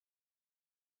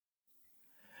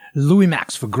Louis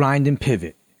Max for Grind and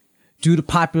Pivot. Due to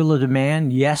popular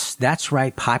demand, yes, that's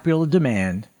right, popular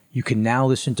demand, you can now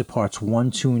listen to parts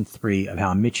 1, 2, and 3 of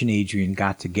how Mitch and Adrian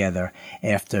got together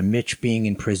after Mitch being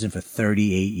in prison for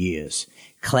 38 years.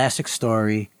 Classic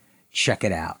story. Check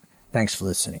it out. Thanks for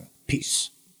listening. Peace.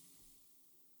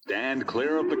 Stand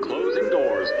clear of the closing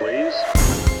doors, please.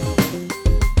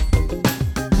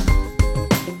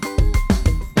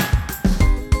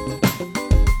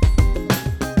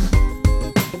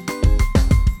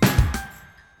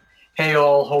 Hey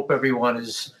all, hope everyone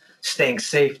is staying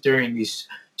safe during these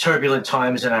turbulent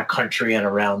times in our country and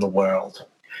around the world.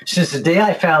 Since the day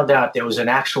I found out there was an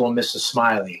actual Mrs.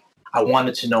 Smiley, I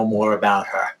wanted to know more about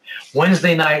her.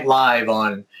 Wednesday Night Live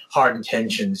on Hard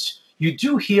Intentions, you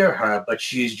do hear her, but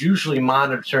she is usually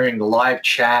monitoring the live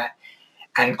chat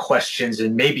and questions,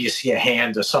 and maybe you see a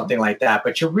hand or something like that,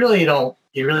 but you really don't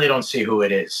see who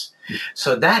it is.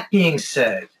 So that being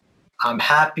said, I'm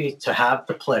happy to have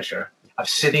the pleasure of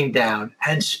sitting down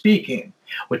and speaking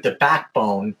with the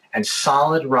backbone and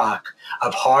solid rock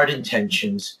of Hard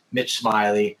Intentions, Mitch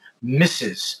Smiley,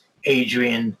 Mrs.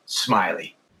 Adrian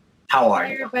Smiley. How are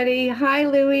you? Hi, everybody. Hi,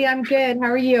 Louie. I'm good.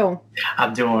 How are you?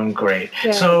 I'm doing great.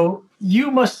 Good. So you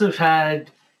must have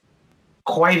had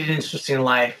quite an interesting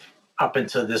life up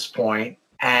until this point,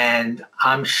 and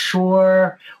I'm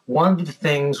sure one of the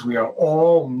things we are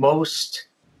all most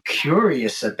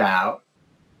curious about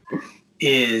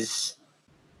is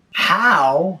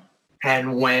how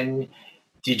and when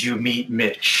did you meet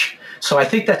Mitch? So I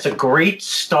think that's a great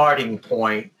starting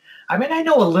point. I mean, I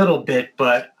know a little bit,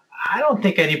 but I don't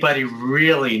think anybody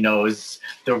really knows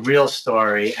the real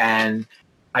story. And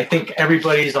I think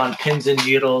everybody's on pins and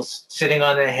needles, sitting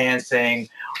on their hands saying,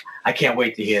 I can't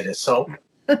wait to hear this. So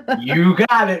you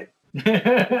got it.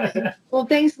 Well,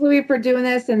 thanks, Louie, for doing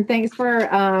this, and thanks for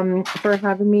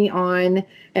having me on,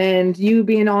 and you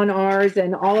being on ours,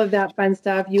 and all of that fun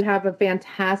stuff. You have a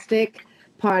fantastic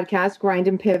podcast, Grind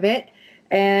and Pivot,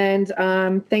 and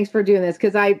thanks for doing this,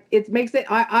 because it makes it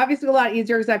obviously a lot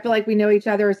easier, because I feel like we know each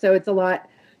other, so it's a lot.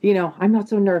 I'm not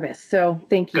so nervous. So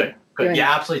thank you. Good.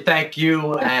 Yeah, absolutely. Thank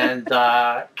you. And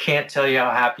can't tell you how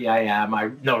happy I am.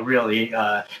 Really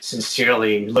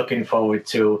sincerely looking forward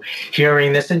to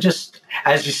hearing this. And just,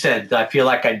 as you said, I feel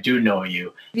like I do know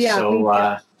you. Yeah.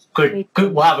 So good.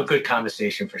 We'll have a good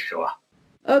conversation for sure.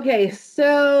 Okay.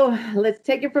 So let's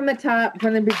take it from the top,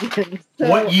 from the beginning. So,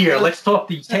 what year? Let's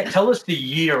talk. Tell us the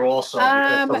year also,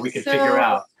 so we can figure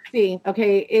out. Let's see.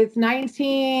 Okay. It's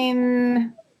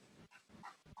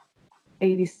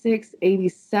 86,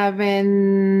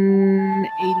 87,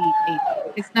 88.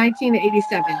 It's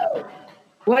 1987.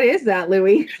 What is that,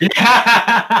 Louie?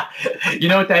 Yeah. You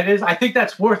know what that is? I think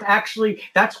that's worth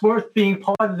being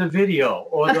part of the video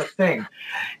or the thing.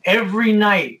 Every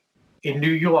night in New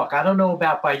York, I don't know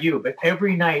about by you, but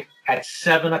every night at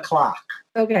 7:00.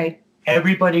 Okay.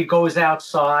 Everybody goes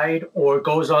outside or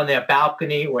goes on their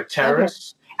balcony or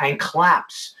terrace and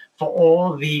claps for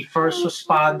all the first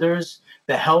responders,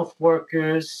 the health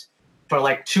workers, for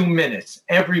like 2 minutes.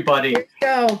 Everybody,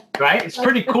 right? It's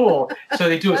pretty cool. So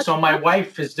they do it. So my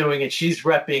wife is doing it. She's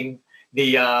repping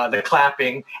the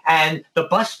clapping, and the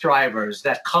bus drivers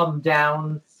that come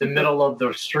down the middle of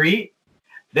the street,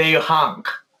 they honk.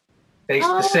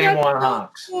 The same one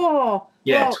honks. Cool.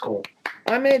 Yeah, it's cool.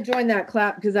 I'm gonna join that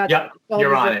clap because that's. Yep,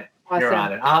 you're on it. Awesome. You're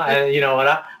on it. You know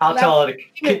what? I'll tell her to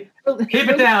keep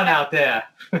it down out there.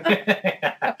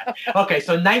 Okay,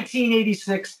 so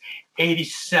 1986,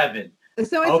 87.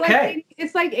 So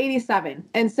it's like 87,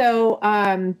 and so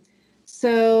I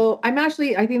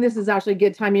think this is actually a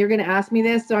good time. You're going to ask me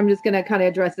this, so I'm just going to kind of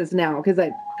address this now because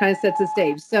it kind of sets the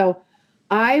stage. So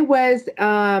I was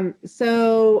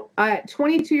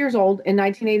 22 years old in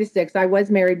 1986. I was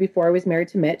married before I was married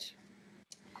to Mitch.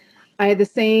 I had the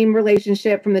same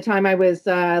relationship from the time I was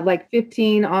like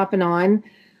 15 off and on.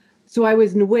 So I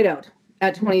was widowed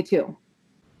at 22.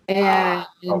 And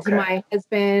my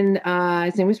husband,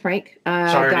 his name was Frank.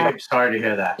 Sorry to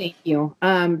hear that. Thank you.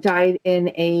 Died in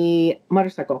a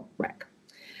motorcycle wreck.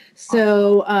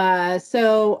 So I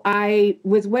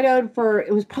was widowed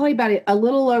it was probably about a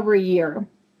little over a year.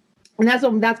 And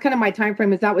that's kind of my time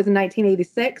frame, is that was in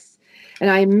 1986. And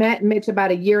I met Mitch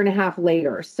about a year and a half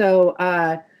later. So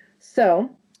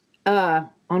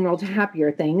on roll to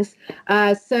happier things.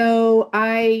 So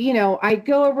I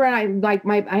go over and I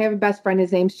have a best friend.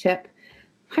 His name's Chip.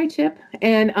 Hi, Chip.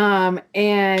 And I'm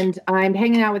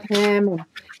hanging out with him and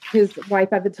his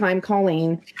wife at the time,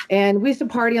 Colleen. And we used to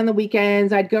party on the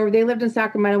weekends. I'd go over. They lived in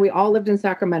Sacramento. We all lived in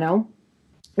Sacramento.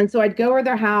 And so I'd go over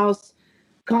their house.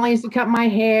 Colleen used to cut my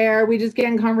hair. We just get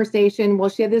in conversation. Well,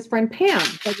 she had this friend, Pam,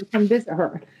 so I would come visit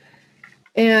her.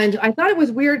 And I thought it was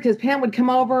weird because Pam would come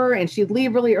over and she'd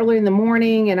leave really early in the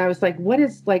morning. And I was like,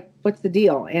 what's the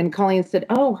deal? And Colleen said,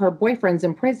 oh, her boyfriend's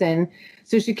in prison.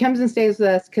 So she comes and stays with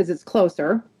us because it's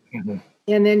closer. Mm-hmm.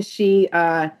 And then she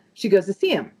goes to see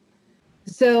him.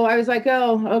 So I was like,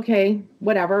 oh, okay,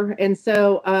 whatever. And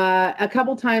so a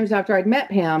couple times after I'd met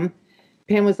Pam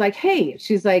was like, hey,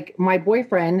 she's like, my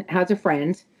boyfriend has a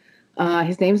friend.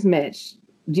 His name's Mitch.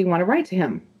 Do you want to write to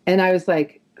him? And I was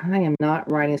like, I am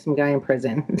not writing some guy in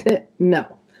prison. No,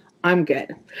 I'm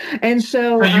good. And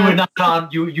so you were not on.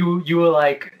 You were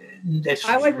like, it's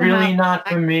really not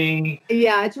for me.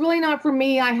 Yeah, it's really not for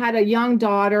me. I had a young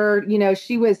daughter. You know,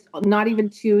 she was not even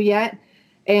 2 yet,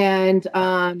 and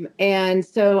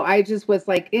so I just was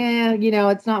like, you know,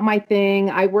 it's not my thing.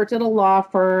 I worked at a law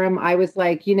firm. I was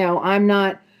like, you know, I'm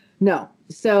not. No.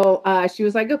 So she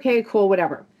was like, okay, cool,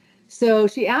 whatever. So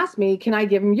she asked me, can I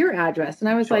give him your address? And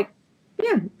I was like,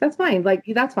 yeah, that's fine. Like,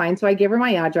 that's fine. So I gave her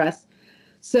my address.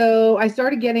 So I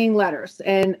started getting letters,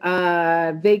 and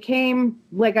they came,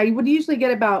 like, I would usually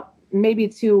get about maybe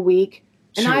 2 a week.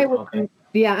 And I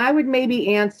would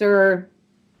maybe answer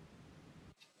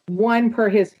 1 per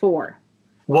his 4.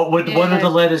 What do the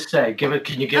letters say? Can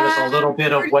you give us a little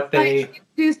bit of what they... He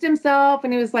introduced himself,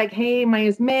 and he was like, hey, my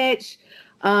name's Mitch.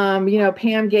 You know,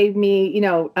 Pam gave me, you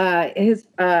know, his,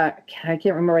 I can't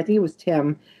remember. I think it was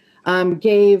Tim,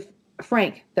 gave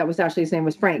Frank, that was actually his name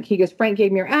was Frank. He goes, Frank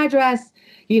gave me your address.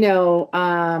 You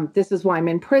know, this is why I'm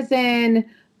in prison.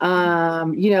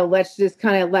 You know, let's just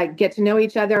kind of like get to know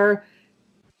each other.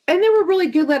 And they were really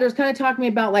good letters, kind of talking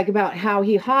about how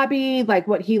he hobbied, like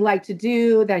what he liked to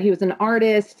do, that he was an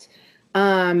artist,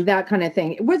 that kind of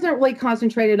thing. It wasn't really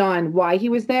concentrated on why he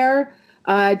was there.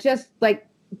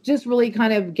 Just really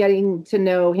kind of getting to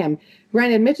know him.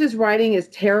 Granted, Mitch's writing is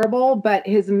terrible, but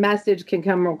his message can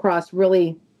come across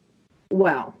really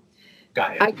well.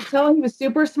 Got it. I could tell he was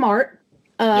super smart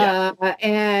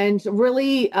and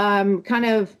really kind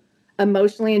of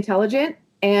emotionally intelligent.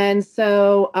 And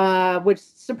so, which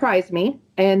surprised me.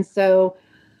 And so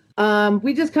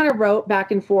we just kind of wrote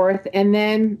back and forth. And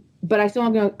then, but I still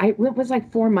don't know, it was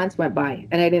like 4 months went by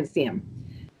and I didn't see him.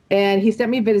 And he sent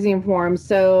me visiting forms.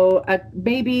 So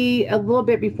maybe a little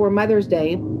bit before Mother's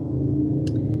Day,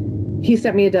 he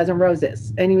sent me a dozen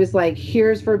roses. And he was like,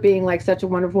 here's for being like such a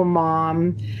wonderful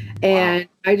mom. And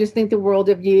wow. I just think the world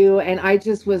of you. And I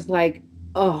just was like,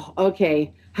 oh,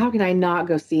 okay. How can I not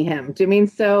go see him? Do you mean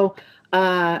so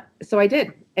I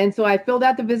did. And so I filled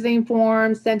out the visiting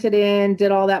form, sent it in,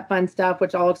 did all that fun stuff,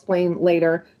 which I'll explain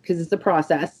later because it's a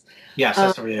process. Yes,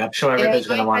 that's I'm sure everybody's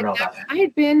going to want to know about that.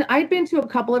 I'd been to a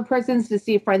couple of prisons to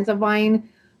see friends of mine,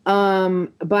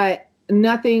 but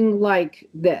nothing like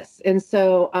this. And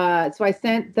so I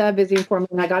sent the visiting form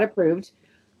and I got approved,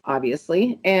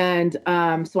 obviously. And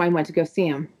so I went to go see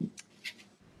him,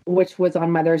 which was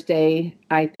on Mother's Day.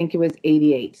 I think it was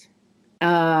 88.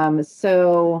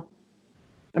 So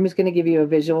I'm just going to give you a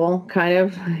visual kind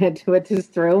of to put this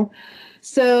through.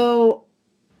 So,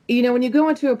 you know, when you go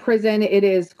into a prison, it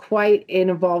is quite an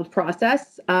involved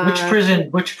process.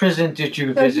 Which prison did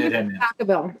you visit him in?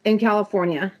 Vacaville in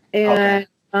California. And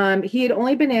he had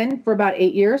only been in for about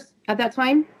 8 years at that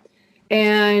time.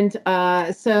 And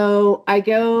so I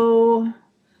go,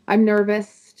 I'm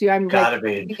nervous. I'm like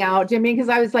freaking out, Jimmy, because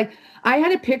I was like, I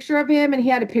had a picture of him and he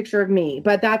had a picture of me,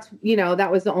 but that's, you know,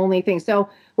 that was the only thing. So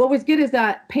what was good is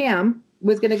that Pam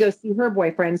was going to go see her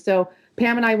boyfriend. So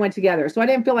Pam and I went together. So I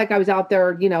didn't feel like I was out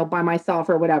there, you know, by myself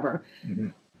or whatever. Mm-hmm.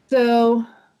 So,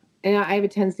 and I have a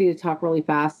tendency to talk really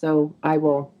fast, so I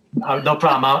will. No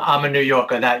problem. I'm a New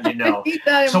Yorker, that you know.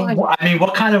 So, I mean,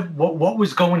 what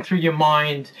was going through your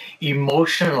mind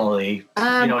emotionally,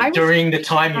 you know, during the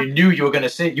time you knew you were going to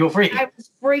see? You were freaking. I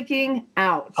was freaking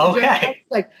out. Okay. I was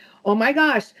like, oh my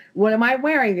gosh, what am I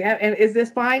wearing? And is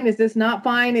this fine? Is this not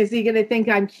fine? Is he going to think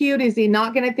I'm cute? Is he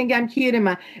not going to think I'm cute?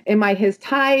 Am I his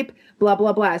type? Blah,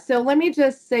 blah, blah. So let me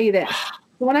just say this.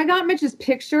 When I got Mitch's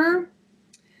picture,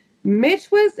 Mitch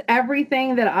was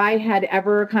everything that I had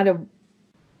ever kind of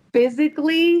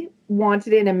physically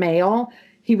wanted in a male.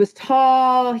 He was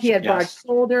tall. He had large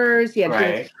shoulders. He had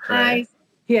big eyes.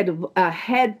 He had a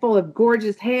head full of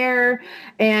gorgeous hair.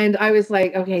 And I was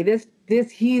like, okay,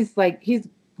 he's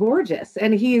gorgeous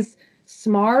and he's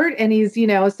smart and he's, you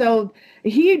know, so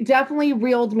he definitely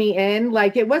reeled me in.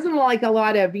 Like, it wasn't like a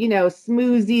lot of, you know,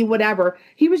 smoozy, whatever.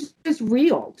 He was just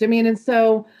real. I mean, and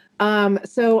so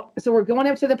we're going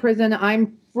up to the prison.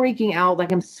 I'm freaking out.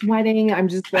 Like, I'm sweating. I'm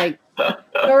just like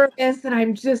nervous. And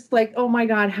I'm just like, oh my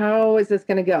God, how is this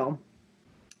going to go?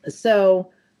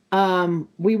 So,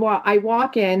 I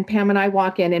walk in, Pam and I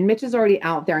walk in, and Mitch is already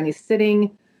out there and he's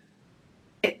sitting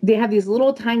they have these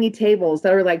little tiny tables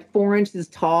that are like 4 inches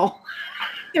tall.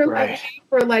 They're Right. like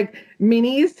for like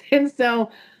minis. And so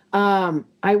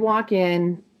I walk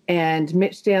in and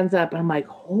Mitch stands up and I'm like,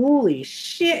 holy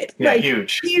shit. Yeah, Like,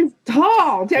 huge. he's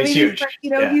tall. I He's mean, huge. like, you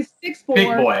know, Yeah. he's 6'4". Big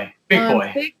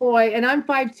boy. Big boy. And I'm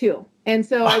 5'2". And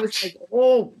so I was like,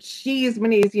 oh, geez,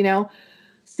 minis, you know.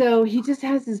 So he just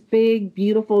has this big,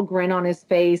 beautiful grin on his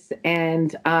face.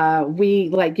 And we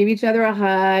like give each other a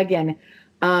hug. And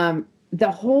the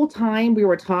whole time we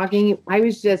were talking, I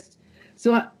was just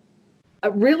so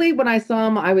really when I saw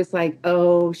him, I was like,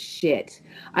 oh shit.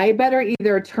 I better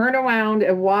either turn around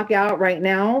and walk out right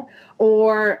now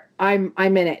or I'm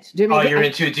in it. Do you know what I mean? You're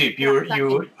in too deep.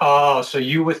 So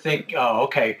you would think,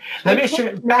 okay. Let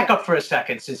me back up for a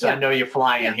second since I know you're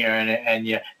flying here and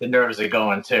the nerves are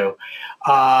going too.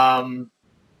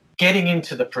 Getting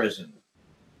into the prison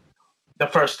the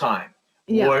first time.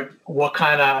 Yeah.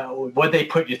 What they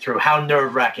put you through? How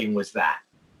nerve-wracking was that?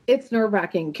 It's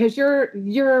nerve-wracking because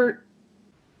you're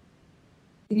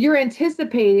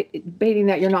anticipating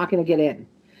that you're not going to get in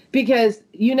because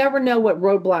you never know what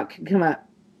roadblock could come up.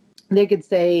 They could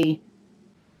say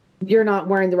you're not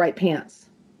wearing the right pants.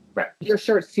 Right. Your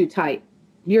shirt's too tight.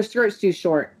 Your skirt's too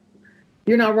short.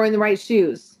 You're not wearing the right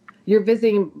shoes. Your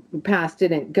visiting pass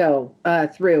didn't go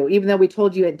through, even though we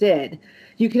told you it did.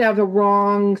 You could have the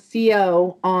wrong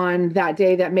CO on that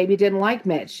day that maybe didn't like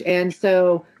Mitch. And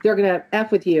so they're going to F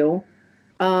with you.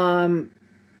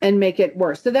 And make it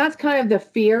worse. So that's kind of the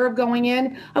fear of going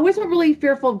in. I wasn't really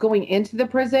fearful of going into the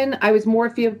prison. I was more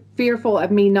fearful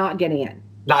of me not getting in.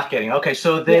 Not getting. Okay.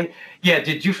 So did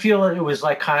you feel it was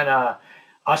like kind of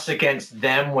us against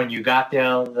them when you got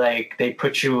there? Like they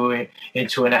put you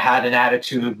into had an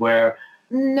attitude where.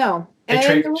 No.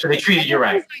 So they treated you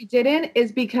right. I didn't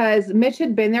is because Mitch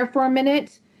had been there for a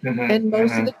minute and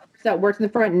most of the folks that worked in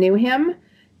the front knew him.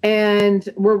 And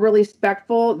were really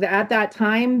respectful. At that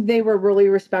time, they were really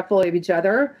respectful of each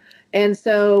other. And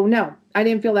so, no, I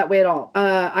didn't feel that way at all.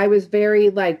 I was very,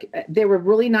 they were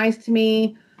really nice to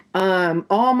me.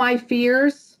 All my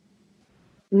fears,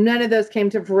 none of those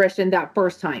came to fruition that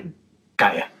first time.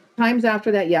 Got you. Times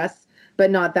after that, yes,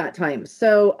 but not that time.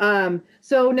 So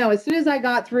no, as soon as I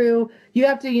got through, you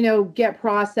have to, get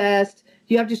processed.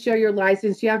 You have to show your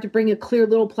license. You have to bring a clear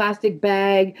little plastic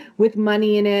bag with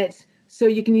money in it. So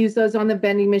you can use those on the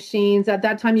vending machines. At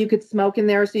that time, you could smoke in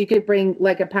there. So you could bring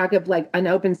like a pack of like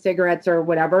unopened cigarettes or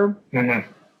whatever.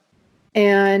 Mm-hmm.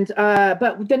 And,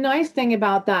 but the nice thing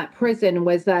about that prison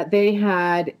was that they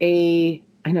had I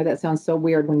know that sounds so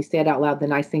weird when you say it out loud, the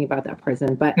nice thing about that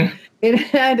prison, but it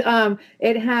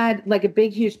had like a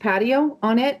big, huge patio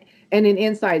on it and an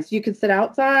inside. So you could sit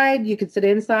outside, you could sit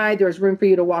inside. There was room for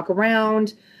you to walk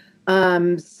around. But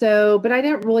I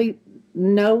didn't really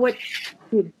know what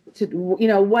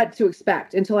to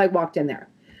expect until I walked in there.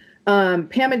 Pam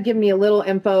had given me a little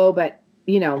info, but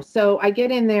so I get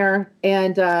in there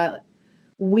and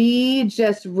we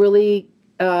just really,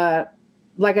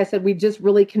 like I said, we just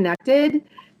really connected.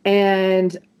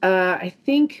 And I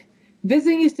think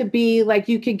visiting used to be like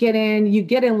you could get in, you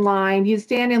get in line, you'd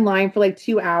stand in line for like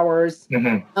 2 hours.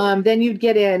 Mm-hmm. Then you'd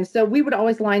get in. So we would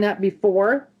always line up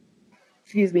before,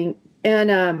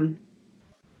 and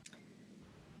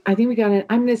I think we got in,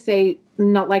 I'm going to say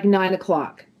not like 9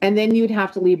 o'clock. And then you'd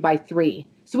have to leave by 3.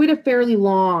 So we had a fairly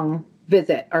long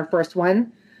visit, our first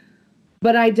one.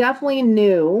 But I definitely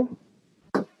knew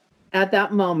at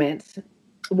that moment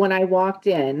when I walked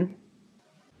in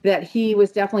that he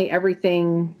was definitely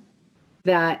everything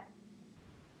that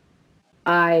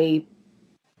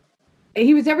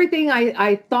he was everything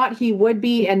I thought he would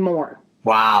be and more.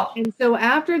 Wow. And so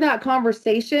after that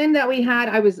conversation that we had,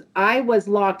 I was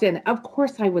locked in. Of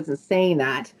course I wasn't saying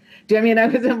that. Do you know what I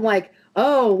mean? I wasn't like,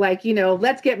 oh, like,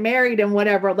 let's get married and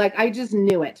whatever. Like, I just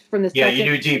knew it from the second. Yeah, you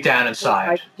knew deep down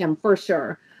inside. Him for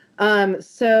sure.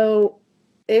 So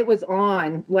it was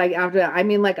on like after that. I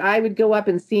mean, like I would go up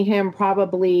and see him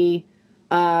probably,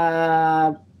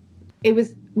 it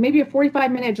was maybe a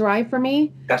 45-minute drive for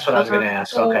me. That's what I was going to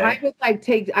ask. So okay.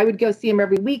 I would go see him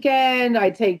every weekend.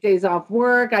 I'd take days off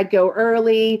work. I'd go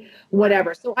early,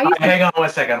 whatever. So hang on one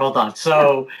second. Hold on.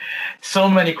 So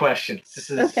many questions. This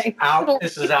is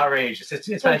This is outrageous.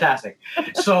 It's fantastic.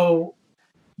 So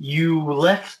you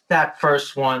left that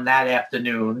first one that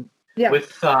afternoon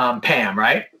with Pam,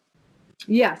 right?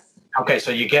 Yes. Okay.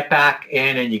 So you get back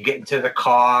in and you get into the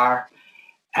car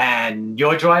and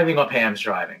you're driving or Pam's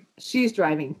driving? She's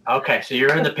driving. Okay, so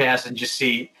you're in the passenger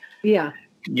seat. Yeah.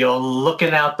 You're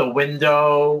looking out the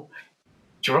window.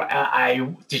 Give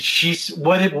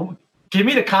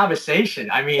me the conversation.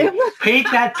 I mean, paint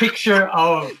that picture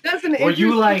of. Were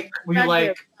you like,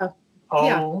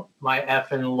 Oh my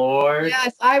effing Lord.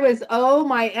 Yes, I was, oh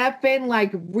my effing,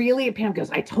 like really. Pam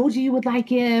goes, I told you would like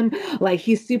him. Like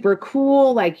he's super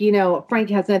cool. Like, Frank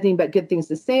has nothing but good things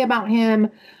to say about him.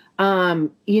 I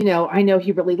know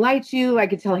he really liked you. I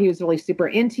could tell he was really super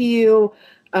into you.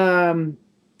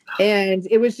 And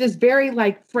it was just very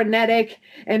like frenetic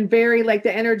and very like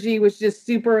the energy was just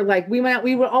super like we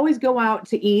would always go out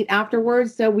to eat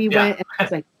afterwards. So we went and I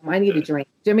was like, I need a drink.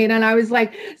 I mean, and I was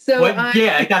like, so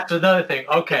that's another thing.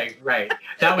 Okay, right.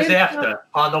 That was after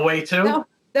on the way too. No,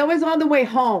 that was on the way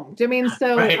home. I mean,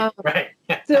 so right.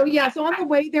 So on the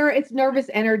way there, it's nervous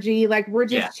energy. Like we're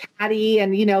just chatty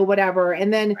and whatever.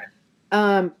 And then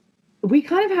we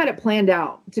kind of had it planned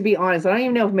out, to be honest. I don't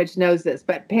even know if Mitch knows this,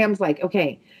 but Pam's like,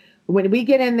 okay, when we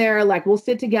get in there, like we'll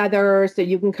sit together so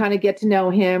you can kind of get to know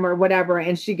him or whatever.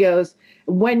 And she goes,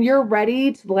 when you're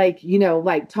ready to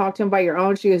like talk to him by your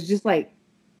own, she goes, just like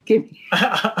give me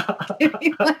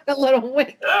like a little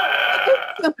wink.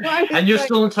 So and you're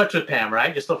still in touch with Pam,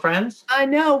 right? You're still friends?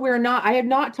 No, we're not. I have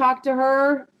not talked to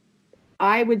her,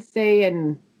 I would say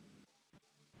in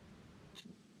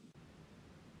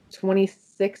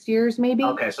 26 years, maybe.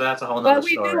 Okay, so that's a whole nother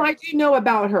story. I do know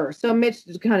about her. So Mitch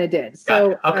kind of did.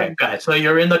 So okay, good. So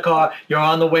you're in the car. You're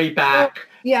on the way back.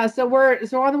 So we're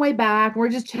on the way back. We're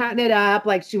just chatting it up.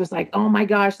 Like she was like, "Oh my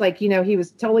gosh!" Like he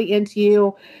was totally into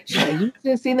you. She's like, "You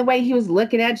should have seen the way he was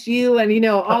looking at you," and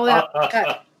all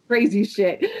that crazy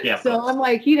shit. Yeah. So I'm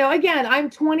like, again, I'm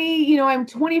 20. I'm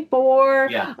 24.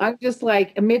 Yeah. I'm just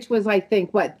like Mitch was, I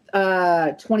think,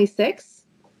 26.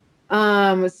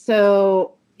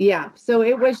 So. Yeah. So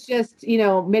it was just,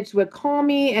 Mitch would call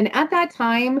me. And at that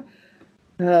time,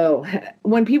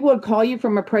 when people would call you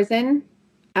from a prison,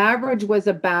 average was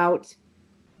about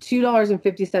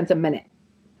 $2.50 a minute.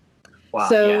 Wow.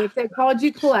 So if they called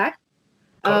you collect,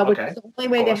 which is the only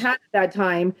way they had at that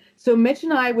time. So Mitch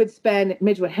and I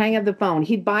Mitch would hang up the phone.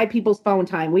 He'd buy people's phone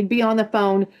time. We'd be on the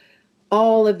phone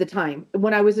all of the time.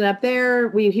 When I wasn't up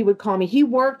there, he would call me. He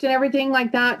worked and everything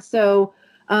like that. So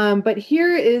but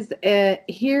here is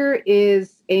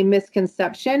a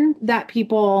misconception that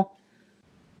people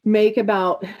make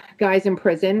about guys in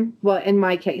prison. Well, in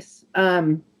my case,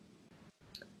 I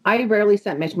rarely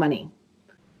sent Mitch money.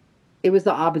 It was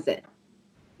the opposite.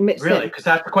 Really? Because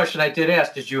that's the question I did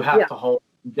ask. Did you have to hold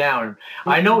him down? Mm-hmm.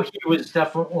 I know he was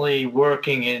definitely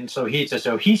working, and so he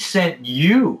sent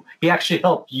you. He actually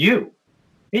helped you.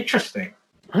 Interesting.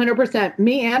 100%.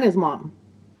 Me and his mom.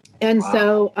 And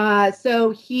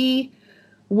so he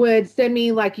would send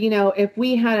me if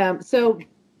we had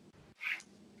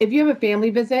if you have a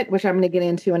family visit, which I'm going to get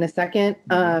into in a second,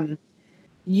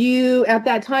 you at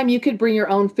that time you could bring your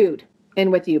own food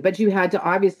in with you, but you had to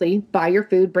obviously buy your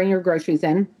food, bring your groceries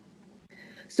in.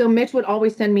 So Mitch would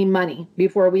always send me money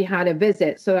before we had a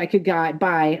visit so I could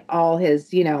buy all his,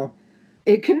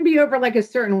 it couldn't be over like a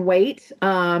certain weight.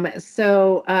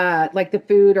 So like the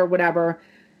food or whatever.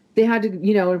 They had to,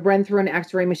 run through an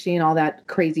x-ray machine, all that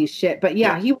crazy shit. But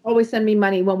he would always send me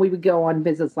money when we would go on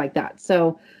visits like that.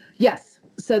 So yes.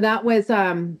 So that was,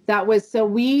 so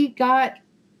we got,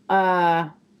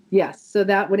 yes. So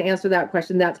that would answer that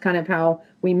question. That's kind of how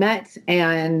we met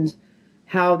and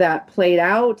how that played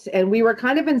out. And we were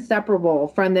kind of inseparable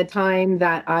from the time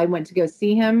that I went to go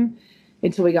see him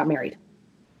until we got married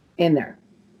in there.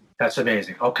 That's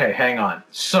amazing. Okay. Hang on.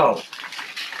 So,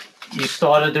 you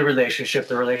started the relationship.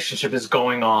 The relationship is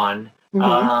going on.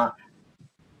 Mm-hmm.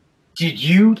 Did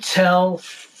you tell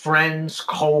friends,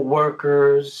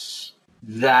 co-workers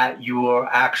that you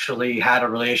actually had a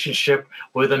relationship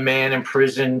with a man in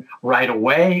prison right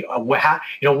away?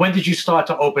 When did you start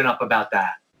to open up about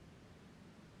that?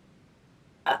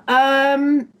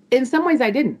 In some ways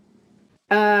I didn't.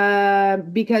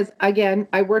 Because again,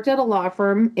 I worked at a law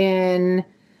firm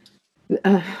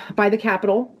by the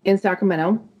Capitol in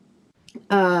Sacramento.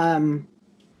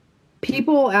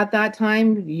 People at that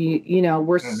time,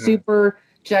 were super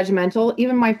judgmental.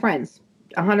 Even my friends,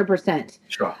 100%.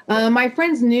 Sure. My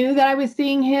friends knew that I was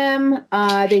seeing him.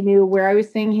 They knew where I was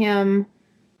seeing him.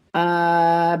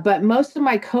 But most of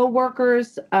my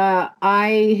coworkers,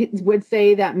 I would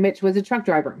say that Mitch was a truck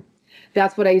driver.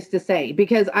 That's what I used to say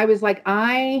because I was like,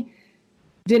 I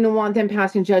didn't want them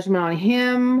passing judgment on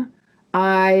him.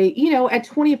 At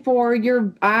 24,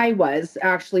 I was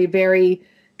actually very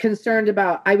concerned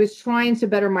I was trying to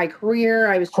better my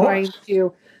career. I was trying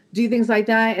to do things like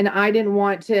that. And I didn't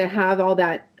want to have all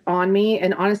that on me.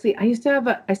 And honestly, I used to have,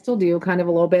 I still do kind of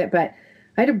a little bit, but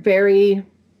I had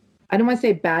I don't want to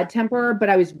say bad temper, but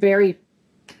I was very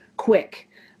quick.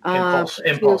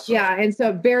 Impulsive. Yeah, and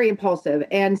so very impulsive.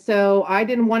 And so I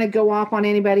didn't want to go off on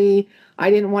anybody. I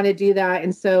didn't want to do that.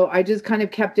 And so I just kind of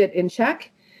kept it in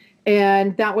check.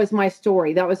 And that was my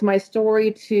story. That was my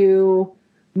story to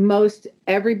most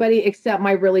everybody except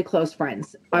my really close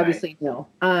friends. Obviously, no.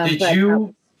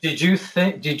 Did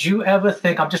you ever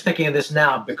think, I'm just thinking of this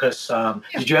now because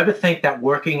did you ever think that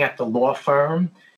working at the law firm